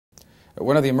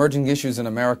One of the emerging issues in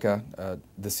America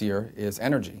this year is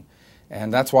energy.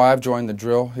 And that's why I've joined the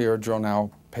Drill Here, Drill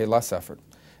Now, Pay Less effort.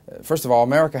 First of all,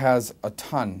 America has a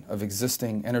ton of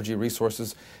existing energy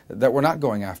resources that we're not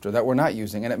going after, that we're not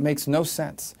using, and it makes no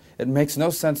sense. It makes no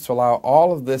sense to allow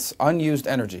all of this unused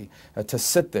energy to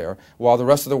sit there while the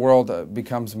rest of the world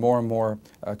becomes more and more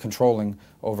controlling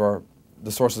over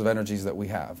the sources of energies that we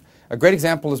have. A great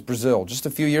example is Brazil. Just a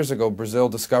few years ago, Brazil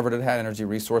discovered it had energy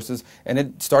resources and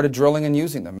it started drilling and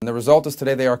using them. And the result is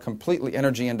today they are completely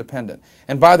energy independent.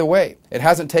 And by the way, it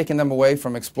hasn't taken them away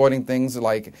from exploiting things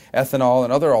like ethanol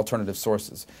and other alternative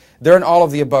sources. They're an all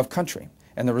of the above country.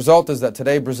 And the result is that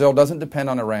today Brazil doesn't depend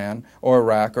on Iran or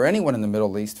Iraq or anyone in the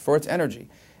Middle East for its energy.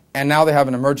 And now they have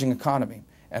an emerging economy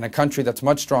and a country that's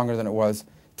much stronger than it was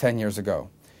 10 years ago.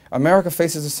 America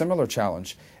faces a similar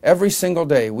challenge. Every single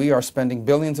day we are spending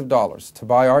billions of dollars to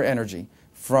buy our energy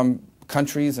from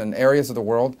countries and areas of the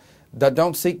world that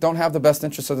don't have the best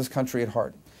interests of this country at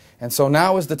heart. And so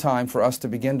now is the time for us to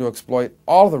begin to exploit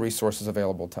all the resources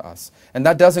available to us. And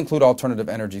that does include alternative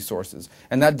energy sources.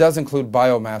 And that does include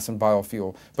biomass and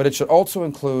biofuel. But it should also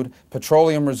include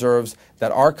petroleum reserves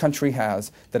that our country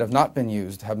has that have not been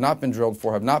used, have not been drilled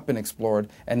for, have not been explored,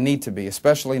 and need to be,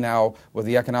 especially now with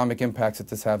the economic impacts that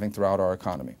this is having throughout our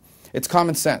economy. It's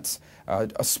common sense.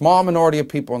 A small minority of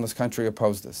people in this country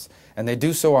oppose this, and they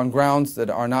do so on grounds that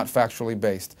are not factually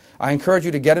based. I encourage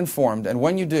you to get informed, and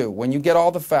when you do, when you get all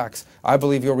the facts, I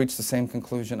believe you'll reach the same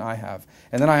conclusion I have.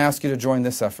 And then I ask you to join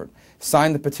this effort.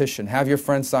 Sign the petition. Have your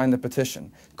friends sign the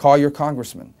petition. Call your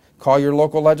congressman. Call your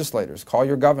local legislators. Call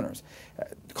your governors.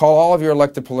 Call all of your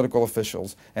elected political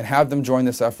officials and have them join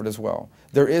this effort as well.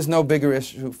 There is no bigger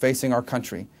issue facing our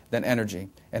country than energy,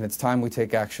 and it's time we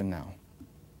take action now.